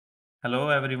Hello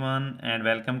everyone and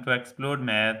welcome to Explode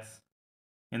Maths.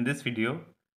 In this video,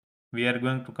 we are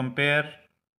going to compare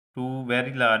two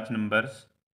very large numbers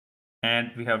and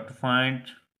we have to find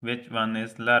which one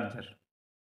is larger.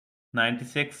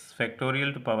 96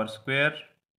 factorial to power square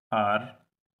or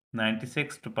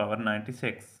 96 to power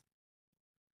 96.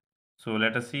 So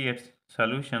let us see its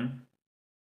solution.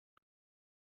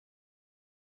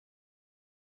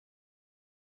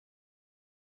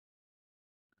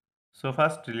 So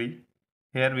firstly,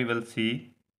 here we will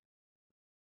see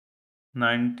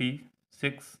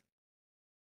 96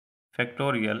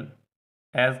 factorial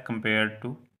as compared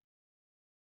to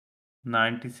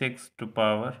 96 to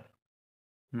power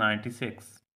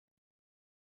 96.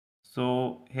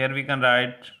 So here we can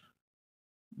write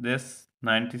this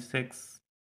 96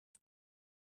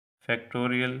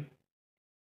 factorial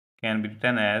can be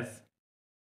written as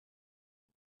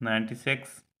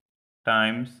 96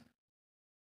 times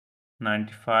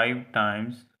 95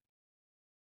 times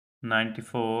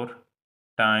 94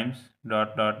 times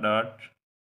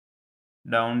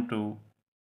down to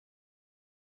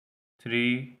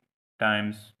 3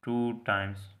 times 2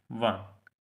 times 1.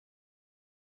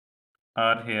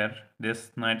 Or here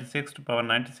this 96 to power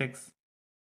 96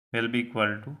 will be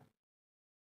equal to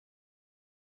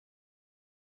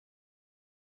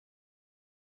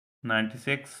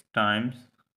 96 times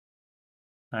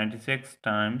 96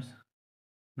 times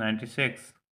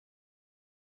 96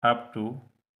 up to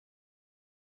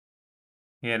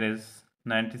here is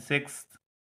 96th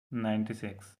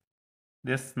 96.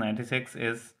 This 96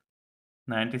 is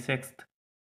 96th.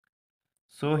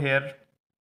 So here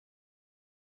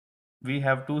we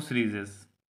have two series.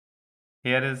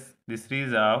 Here is the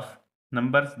series of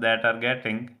numbers that are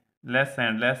getting less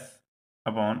and less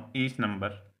upon each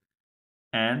number,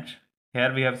 and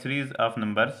here we have series of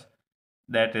numbers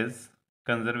that is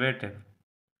conservative.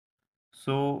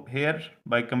 So here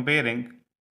by comparing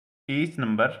each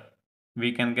number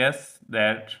we can guess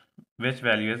that which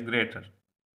value is greater.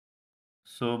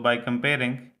 So by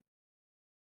comparing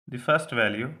the first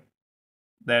value,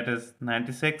 that is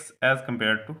 96 as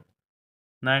compared to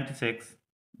 96,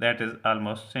 that is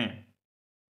almost same,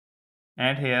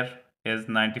 and here is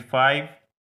 95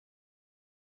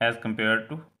 as compared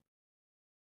to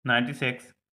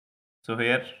 96, so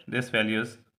here this value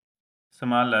is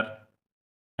smaller,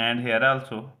 and here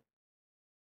also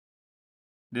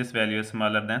this value is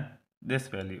smaller than this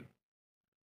value,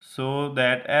 so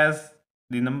that as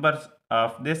the numbers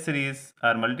of this series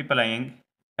are multiplying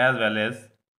as well as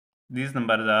these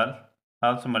numbers are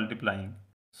also multiplying.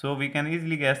 So we can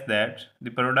easily guess that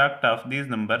the product of these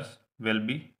numbers will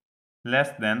be less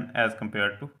than as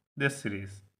compared to this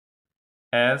series,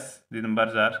 as the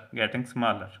numbers are getting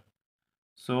smaller.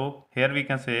 So here we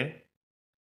can say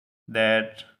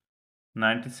that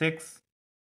 96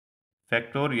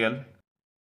 factorial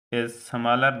is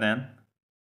smaller than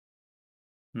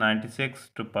 96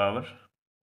 to power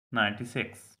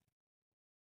 96.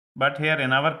 But here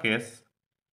in our case,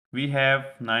 we have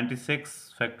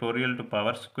 96 factorial to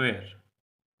power square,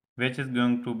 which is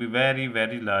going to be very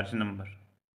large number.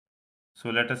 So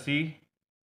let us see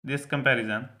this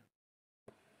comparison.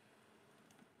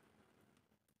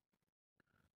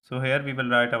 So here we will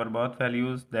write our both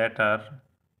values, that are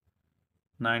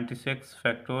 96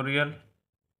 factorial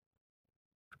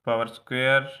to power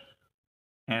square,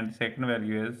 and second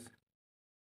value is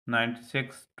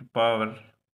 96 to power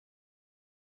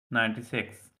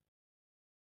 96,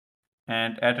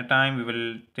 and at a time we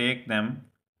will take them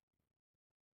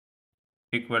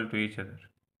equal to each other.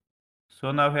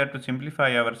 So now here to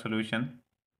simplify our solution,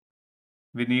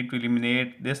 we need to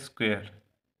eliminate this square.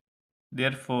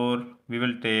 Therefore we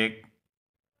will take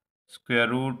square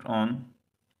root on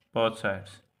both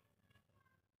sides.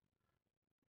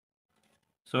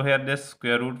 So here this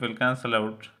square root will cancel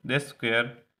out this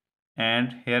square,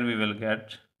 and here we will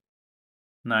get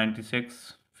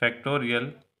 96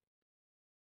 factorial,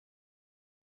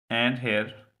 and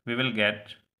here we will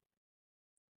get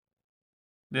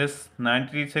this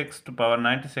 96 to power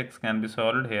 96 can be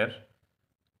solved here.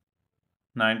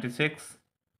 96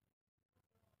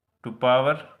 to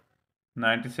power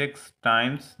 96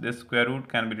 times this square root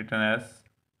can be written as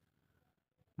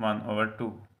 1 over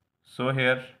 2. So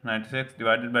here 96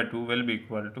 divided by 2 will be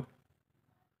equal to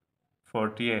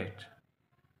 48.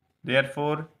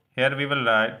 Therefore here we will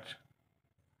write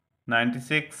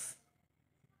 96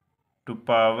 to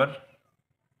power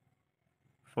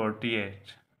 48.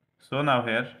 So now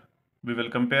here we will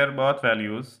compare both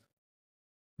values,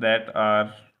 that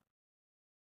are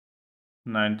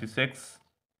 96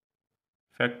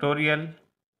 factorial,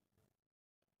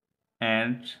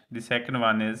 and the second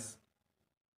one is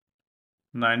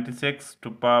 96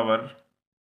 to power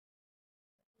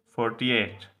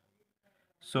 48.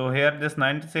 So here this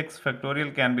 96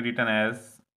 factorial can be written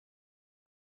as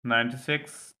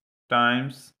 96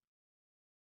 times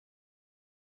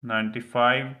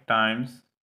 95 times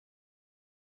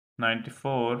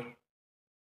 94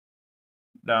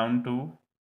 down to,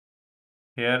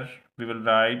 here we will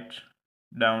write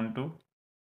down to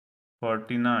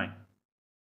 49,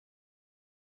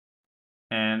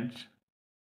 and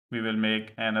we will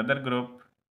make another group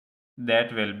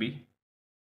that will be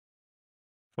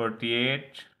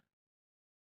 48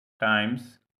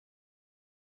 times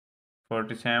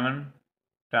 47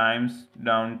 times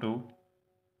down to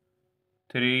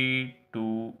 3,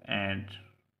 2 and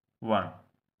 1.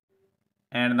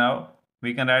 And now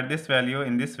we can write this value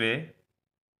in this way.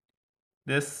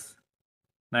 This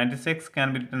 96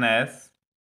 can be written as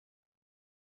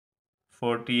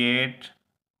 48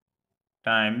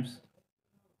 times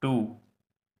 2,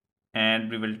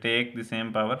 and we will take the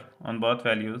same power on both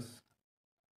values.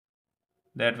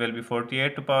 That will be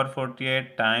 48 to power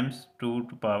 48 times 2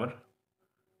 to power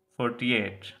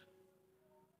 48.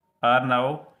 Or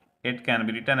now it can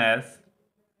be written as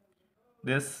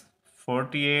this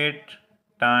 48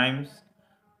 times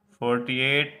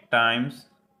 48 times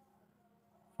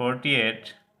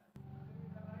 48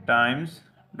 times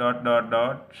dot dot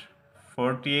dot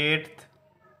 48th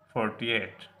 48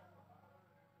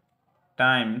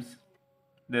 times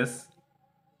this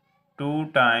 2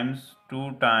 times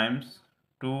 2 times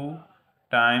 2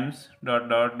 times dot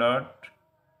dot dot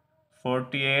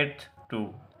 48th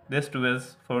 2. This 2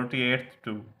 is 48th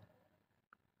 2.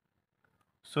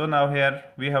 So now here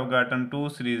we have gotten two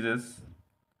series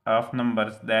of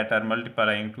numbers that are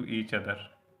multiplying to each other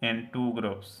in two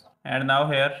groups. And now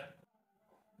here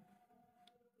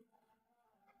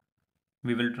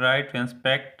we will try to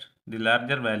inspect the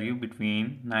larger value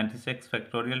between 96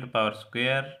 factorial to power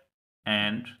square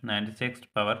and 96 to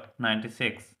power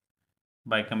 96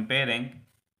 by comparing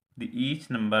the each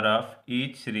number of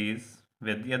each series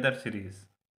with the other series,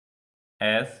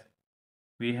 as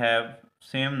we have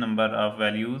same number of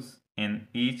values in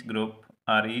each group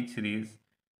or each series.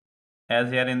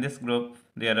 As here in this group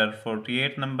there are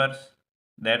 48 numbers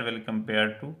that will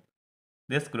compare to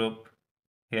this group.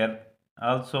 Here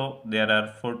also there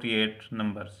are 48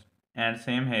 numbers, and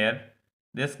same here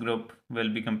this group will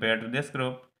be compared to this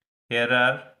group. Here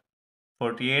are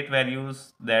 48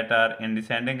 values that are in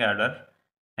descending order,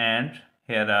 and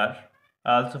here are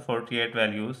also 48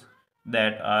 values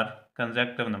that are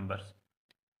consecutive numbers.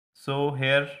 So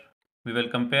here we will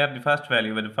compare the first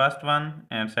value with the first one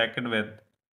and second with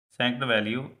second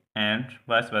value and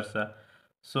vice versa.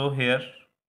 So here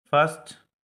first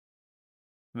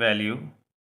value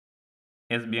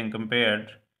is being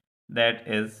compared, that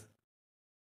is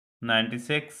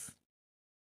 96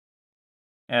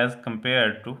 as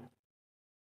compared to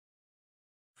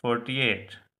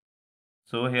 48.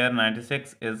 So here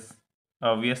 96 is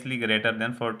obviously greater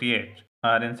than 48.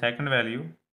 Or in second value,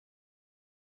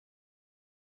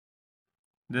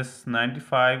 this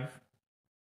 95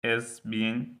 is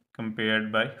being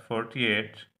compared by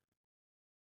 48,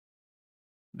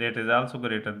 that is also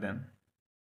greater than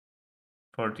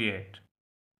 48.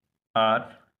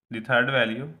 Or the third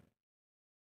value,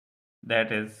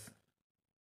 that is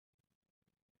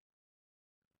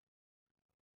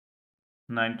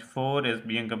 94 is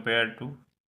being compared to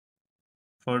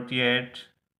 48.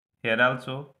 Here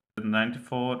also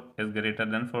 94 is greater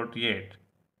than 48.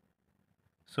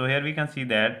 So here we can see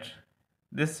that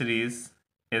this series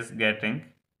is getting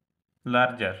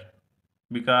larger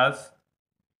because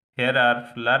here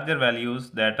are larger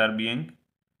values that are being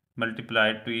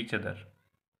multiplied to each other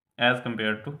as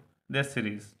compared to this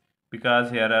series,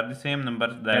 because here are the same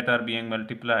numbers that are being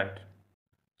multiplied.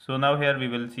 So now here we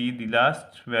will see the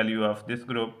last value of this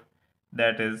group,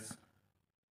 that is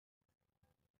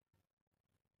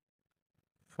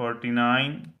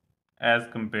 49 as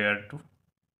compared to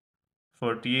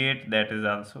 48, that is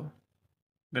also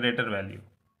greater value.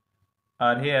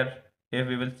 Or here if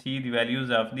we will see the values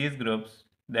of these groups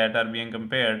that are being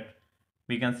compared,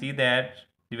 we can see that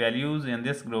the values in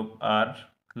this group are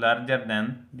larger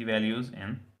than the values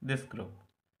in this group.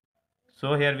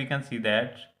 So here we can see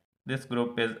that this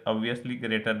group is obviously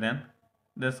greater than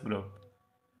this group.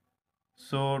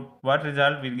 So what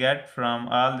result we get from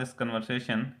all this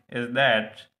conversation is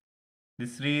that the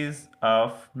series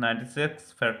of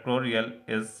 96 factorial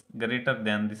is greater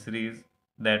than the series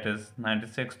that is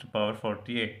 96 to power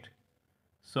 48.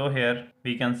 So here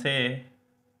we can say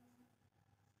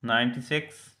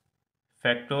 96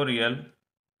 factorial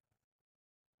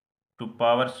to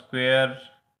power square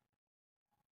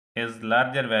is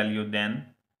larger value than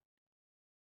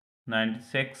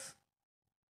 96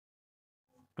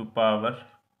 to power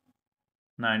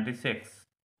 96.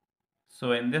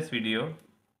 So in this video,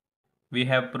 we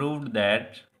have proved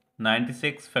that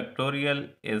 96 factorial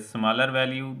is smaller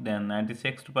value than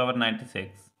 96 to power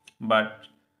 96, but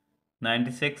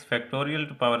 96 factorial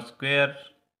to power square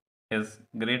is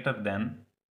greater than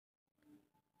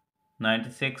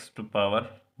 96 to power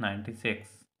 96.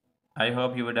 I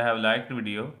hope you would have liked the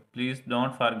video. Please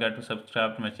don't forget to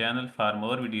subscribe to my channel for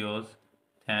more videos.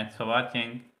 Thanks for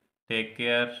watching. Take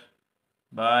care.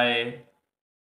 Bye.